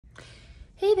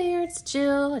Hey there, it's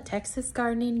Jill, a Texas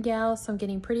gardening gal. So I'm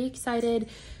getting pretty excited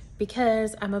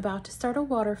because I'm about to start a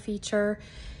water feature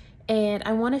and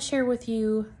I want to share with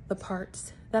you the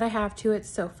parts that I have to it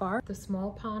so far. The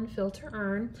small pond filter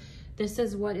urn. This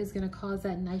is what is going to cause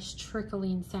that nice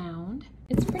trickling sound.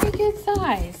 It's pretty good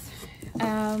size.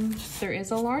 There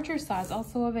is a larger size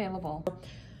also available.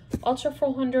 Ultra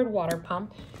 400 water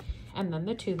pump, and then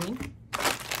the tubing.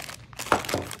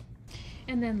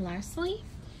 And then lastly,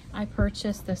 I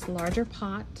purchased this larger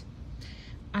pot.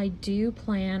 I do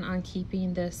plan on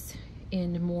keeping this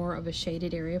in more of a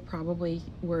shaded area, probably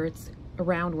where it's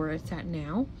around where it's at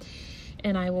now.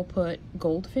 And I will put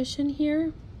goldfish in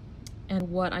here. And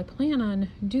what I plan on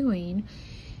doing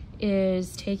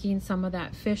is taking some of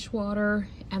that fish water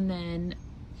and then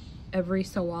every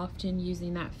so often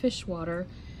using that fish water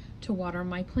to water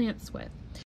my plants with.